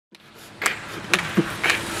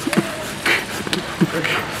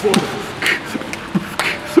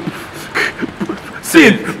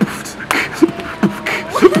Sit!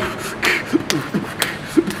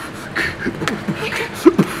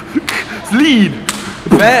 Lead!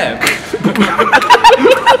 Bam!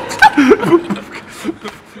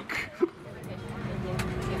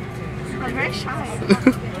 I'm very shy.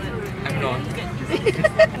 I'm not.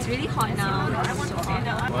 It's really hot now.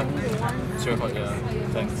 What? It's very hot, yeah.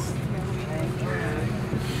 Thanks.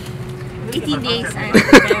 18 days I'm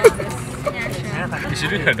preparing this. Yeah, sure. You should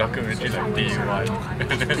do a documentary like day one.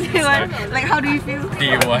 Day one, like how do you feel?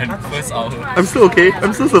 Day one, first hour. I'm still okay.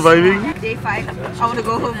 I'm still surviving. Day 5, I want to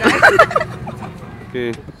go home, guys.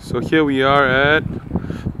 Okay, so here we are at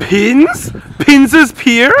Pins? Pins'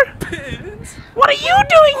 Pier? Pins? What are you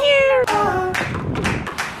doing here?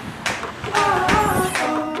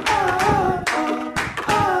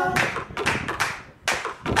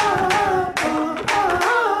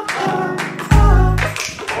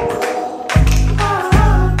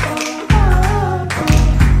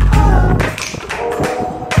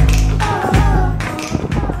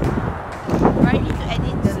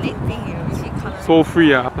 So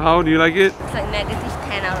free, How do you like it? It's like negative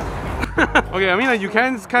 10 out of 10. Okay, I mean like you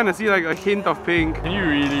can kind of see like a hint of pink. Can you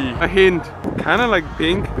really? A hint. Kind of like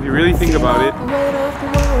pink if you really think about it. I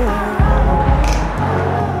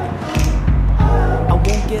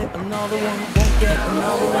won't get another one, won't get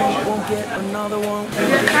another one, won't get another one.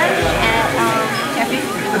 We're currently at Cafe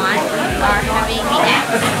 51. We are having the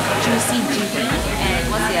X, Juicy Juicy, and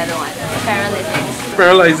what's the other one? Paralytics.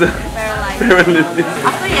 Paralyzer. Paralyzed. After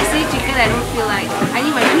yesterday chicken, I don't feel like I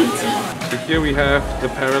need my green tea. So here we have the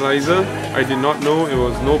Paralyzer. I did not know it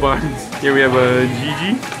was no buns. Here we have a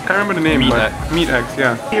Gigi. Can't remember the name. Meat but X. Meat X,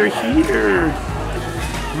 yeah. Here.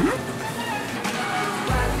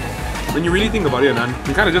 When you really think about it, Nan,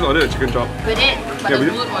 you kind of just ordered a chicken chop. We did, but Yeah, a we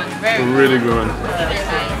did. good one. Very good. Really good one. Very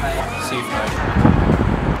nice. Safe life.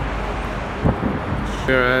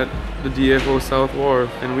 We're at the DFO South Wharf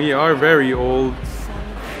and we are very old.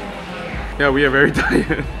 Yeah, we are very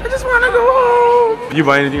tired. I just want to go home. Did you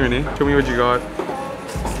buy anything, Renee? Show me what you got.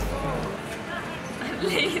 I'm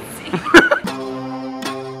lazy.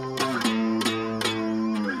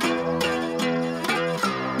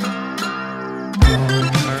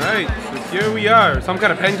 Alright, so here we are. Some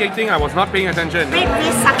kind of pancake thing. I was not paying attention. Red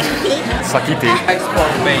beef sucky tea. Saki tea. Ice pork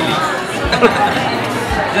Bailey.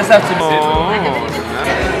 Just have to sit.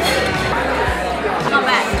 Not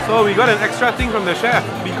bad. So we got an extra thing from the chef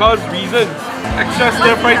because reasons. Extra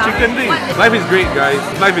stir fried chicken thing. Life is great, guys.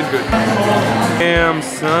 Life is good. Damn,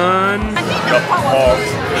 son. I think the pork was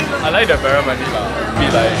I like the barramundi lah. A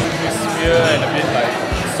bit like crispier and a bit like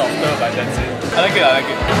softer, but that's it. I like it, I like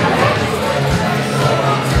it.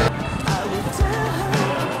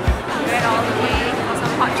 We went all the way for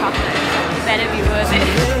some hot chocolate. It better be worth it.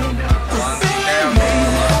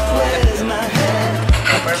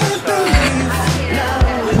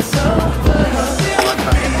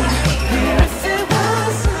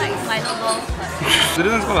 So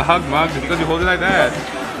this one's called a hug mug because you hold it like that.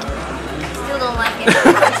 Still don't like it.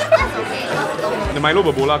 That's okay. The Milo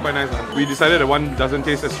Bobola quite nice. We decided that one doesn't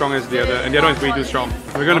taste as strong as the other and the other one is way too strong.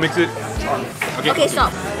 We're gonna mix it. Okay,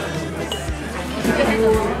 stop.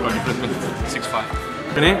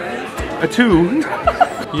 6.5. Renee? A 2?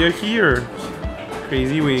 You're here.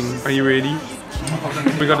 Crazy wing. Are you ready?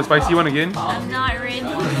 We got the spicy one again. I'm not ready.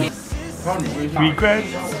 Regret.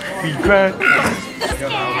 Regret.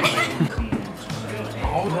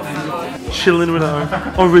 Chilling with our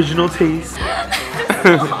original taste.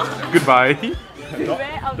 Goodbye.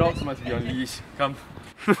 Dogs must be on leash. Come.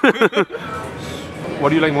 What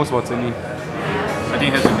do you like most about Sydney? I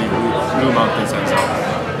think it has to be blue mountains and stuff.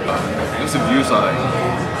 Because the views are like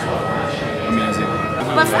amazing.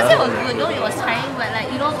 But first it was good, though it was tiring, but like,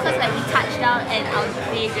 you know, because like we touched down and our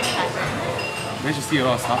day just started. We managed to see a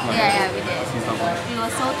lot of stuff like Yeah, we did. See stuff like We were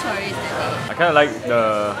so tourist that day. I kind of like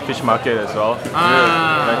the fish market as well.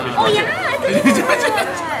 Ah. Like fish Oh market. yeah, I think it's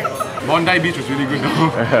Bondi Beach was really good though.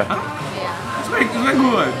 Yeah. It's very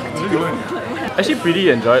good. It's really good. Actually, pretty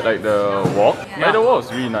enjoyed like the walk. Like the walk was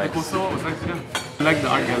really nice. Also, was nice. I like the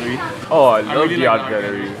art gallery. Oh, I love really the like art the art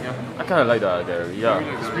gallery. gallery, yeah. I kind of like the art gallery. Yeah,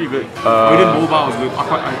 it's pretty good. We did Boba was good.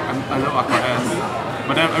 I love Aqua S.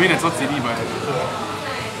 But then, I mean, it's not Sydney, but.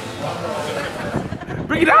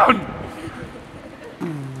 Bring it down!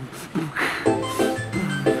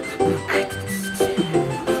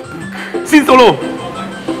 Scene solo!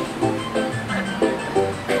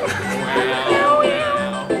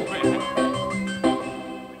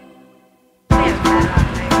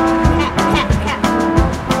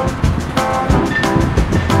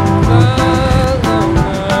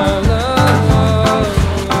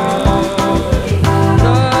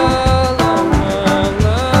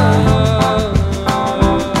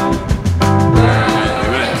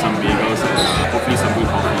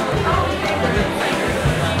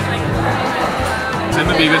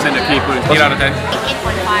 biggest and the cake was 8 out of 10.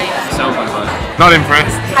 8.5. 7.5. Not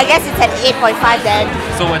impressed. I guess it's an 8.5 then.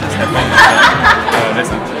 So what just happened?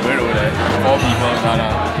 There's a bird over there. 4 people,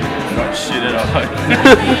 got shit it out.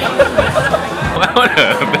 What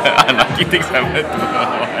the unlucky things happened to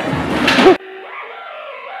her?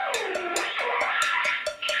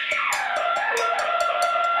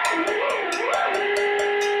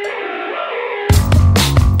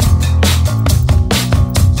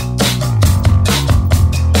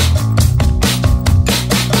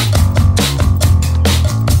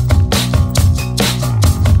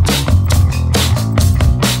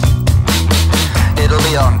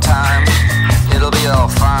 On time, it'll be all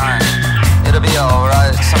fine, it'll be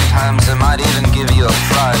alright. Sometimes it might even give you a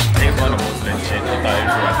fright. I think one of the most legit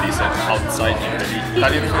Italian food I've tasted outside Italy.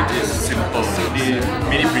 Italian food is simple. They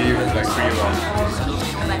made it pretty well.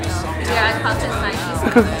 Yeah, culture science is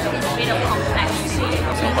a bit of complexity.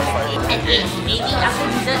 And 8, maybe after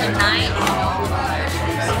dessert at 9.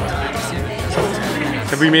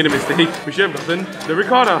 Have we made a mistake? We should have gotten the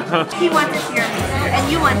ricotta. He wanted tiramisu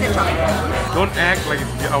and you wanted chocolate. Don't act like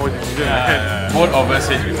it's our decision. Both of us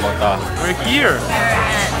said ricotta. We're here.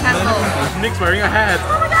 Canoe. Nick's wearing a hat.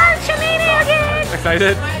 Oh my god, Shamini again!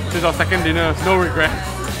 Excited? This is our second dinner. No regrets.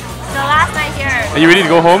 The last night here. Are you ready to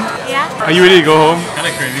go home? Yeah? Are you ready to go home?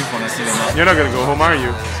 Kinda craving for nasi lemak. You're not gonna go home, are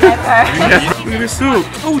you? Never. Yes. Look at the soup.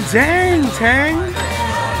 Oh dang, Tang.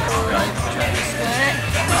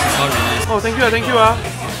 Oh, thank you, thank you.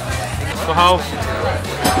 So how?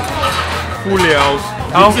 Full liao.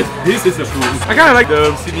 How? This is the food. I kinda like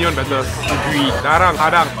the Sydney one better. Agreed. Darang,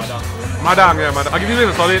 Padang. Madang, yeah, Madang. I'll give this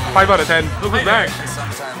a solid 5 out of 10. Look who's back.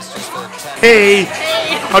 Hey!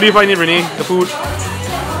 How do you find it, Renee? The food?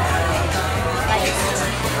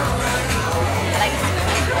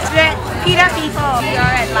 We're Peter people. We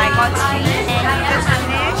are at Lygon Street and we just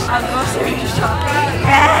finished our grocery shopping.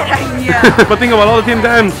 Bad idea. But think about all the Tim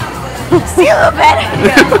Tams. Still a bad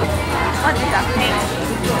idea. What is that thing?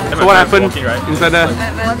 So what happened inside there?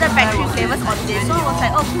 Was the factory flavors on this? So I was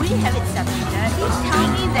like, oh, could we have it separated? He's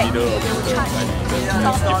telling me that they will charge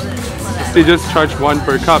 $12 for that. They just charge 1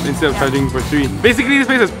 per cup instead of charging for 3. Basically, this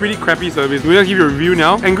place has pretty crappy service. We're gonna give you a review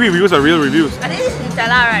now. Angry reviews are real reviews. But this is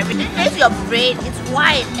Nutella, right? But then there's your bread. It's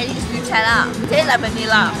white and it's Nutella. It tastes like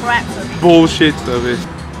vanilla. Crap service. Bullshit service.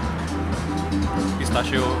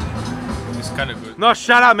 Pistachio is kinda good. No,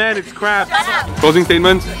 shut up, man. It's crap. Shut up. Closing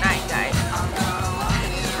statements. Good night, guys.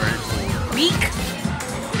 Weak.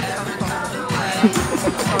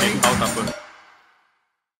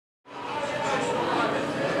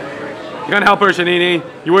 You can't help her, Shanini.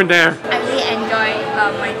 You weren't there. I really enjoyed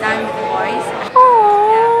my time with the boys.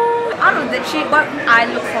 Yeah. Out of the trip, what I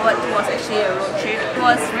look forward to was actually a road trip. It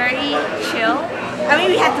was very chill. I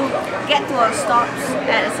mean, we had to get to our stops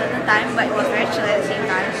at a certain time, but it was very chill at the same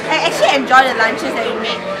time. I actually enjoyed the lunches that we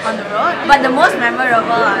made on the road, but the most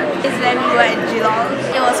memorable is when we were in Geelong.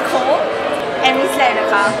 It was cold, and we slept in the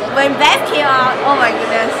car. When Beth came out, oh my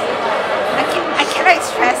goodness. I cannot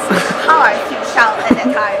express how I felt at that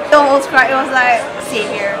time. I almost cried. It was like,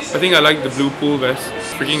 savior. I think I like the blue pool vest.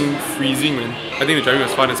 Freaking freezing, man. I think the driving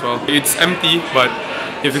was fun as well. It's empty, but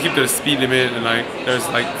you have to keep to the speed limit and like there's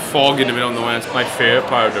like fog in the middle of nowhere. My favorite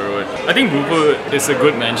part of the road. I think Blue Pool is a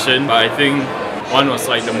good mention, but I think one was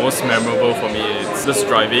like the most memorable for me. It's just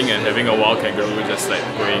driving and having a wild kangaroo just like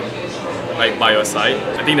going like by your side.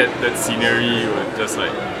 I think that scenery would just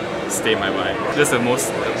like stay in my mind. That's the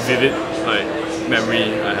most vivid like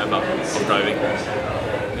memory I have of driving.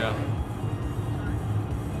 Yeah.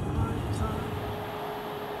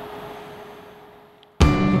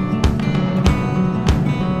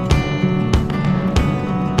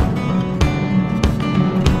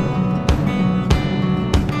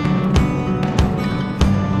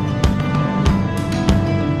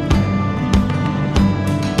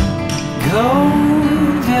 Go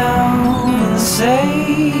down and say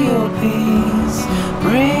your piece.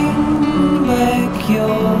 Bring back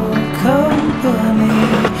your company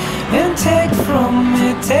and take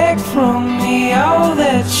from me all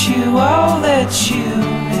that you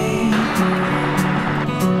need.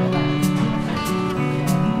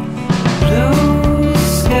 Blue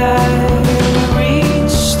sky,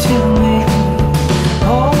 reach to me.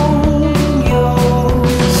 Hold your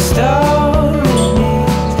star in it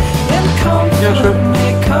and comfort me,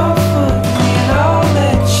 comfort me, and all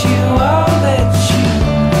that you know.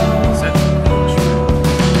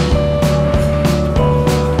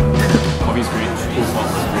 Coffee's great, full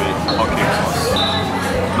sauce is great, hotcakes sauce.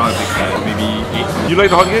 Not a big fan, maybe 8. You like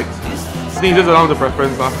the hotcakes? I think just around the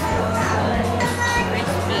preference, lah.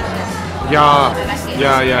 Yeah.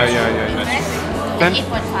 10?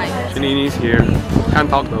 8.5. Shanini's here. Can't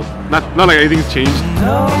talk though. Not like anything's changed.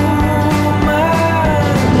 No, my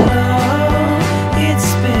love,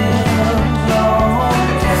 it's been a long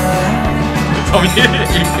time. Tommy,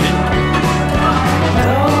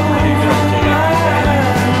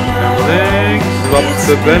 Eggs,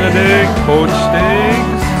 lobster Benedict, poached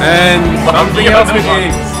eggs, and something else with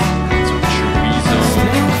eggs.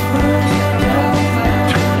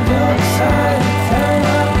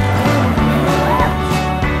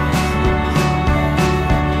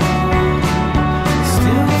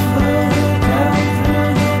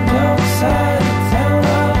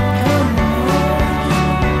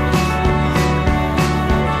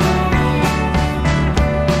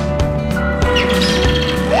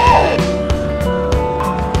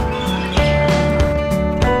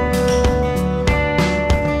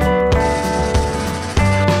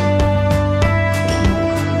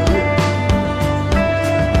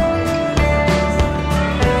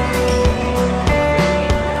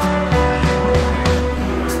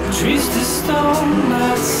 Trees to stone,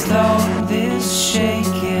 not stone, this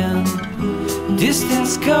shaking.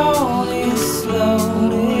 Distance gone is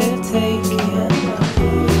slowly taking.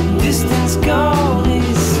 Distance gone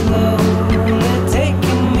is slowly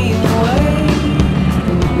taking me away.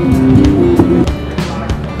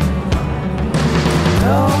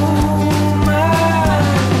 Oh, my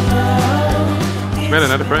love, Met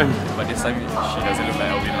another friend. but this time she doesn't look like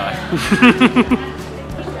Alvin Lai.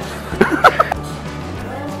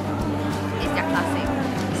 It's their classic.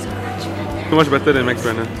 So much better than Max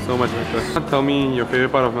Brennan. So much better. Tell me your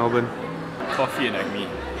favorite part of Melbourne. Coffee and Acme.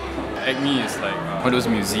 Acme is like one of those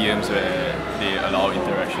museums where they allow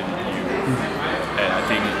interaction with you, and I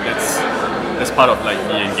think that's part of like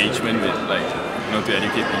the engagement with like to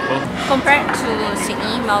educate people. Compared to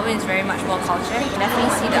Sydney, Melbourne is very much more cultured. You definitely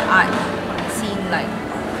see the art scene, like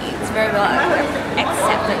it's very well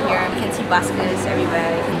accepted here. You can see buskers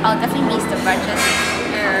everywhere. I'll definitely miss the branches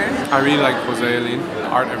here. I really like Yeasayer Lane.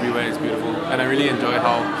 The art everywhere is beautiful, and I really enjoy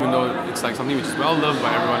how, even though it's like something which is well loved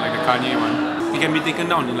by everyone, like the Kanye one, it can be taken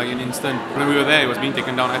down in like an instant. When we were there, it was being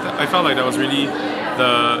taken down. I felt like that was really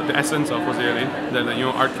the essence of Yeasayer Lane. That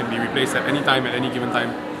art can be replaced at any time, at any given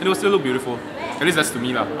time, and it will still look beautiful. At least that's to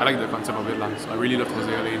me lah. I like the concept of it lah. So I really loved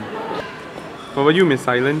Yeasayer Lane. What about you, Miss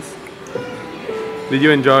Silence? Did you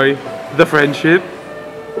enjoy the friendship?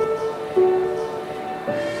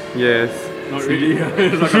 Yes. Not really.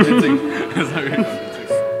 It's not convincing. It's not really convincing.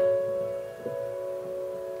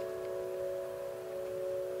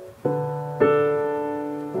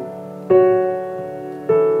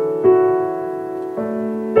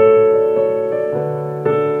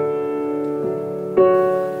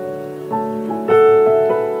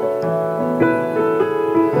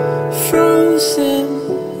 Frozen,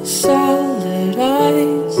 solid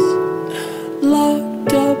eyes,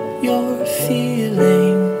 locked up your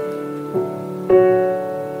feeling.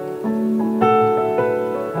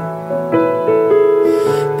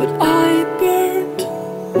 But I burnt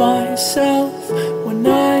myself when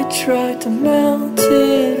I tried to melt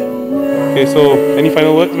it away. Okay, so any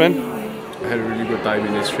final words, man? I had a really good time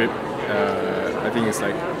in this trip. I think it's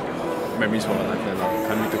like memories for a lifetime.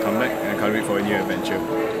 Can't wait to come back and I can't wait for a new adventure.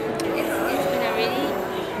 It's been a really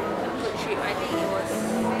good trip. I think it was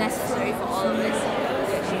necessary for all of us to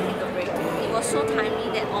actually take a break. It was so timely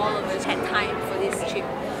that all of us had time for this trip.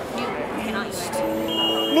 You cannot eat.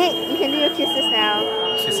 Nick, you can do your kisses now.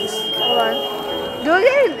 Kisses. Hold on. Do it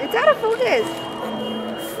again. It's out of focus.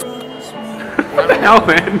 What the hell,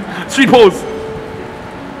 man? Street pose!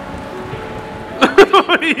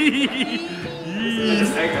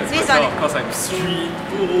 This one. Because I'm street.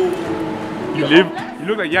 You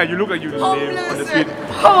look like you live on the street.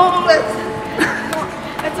 Homeless.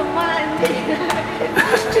 That's a man.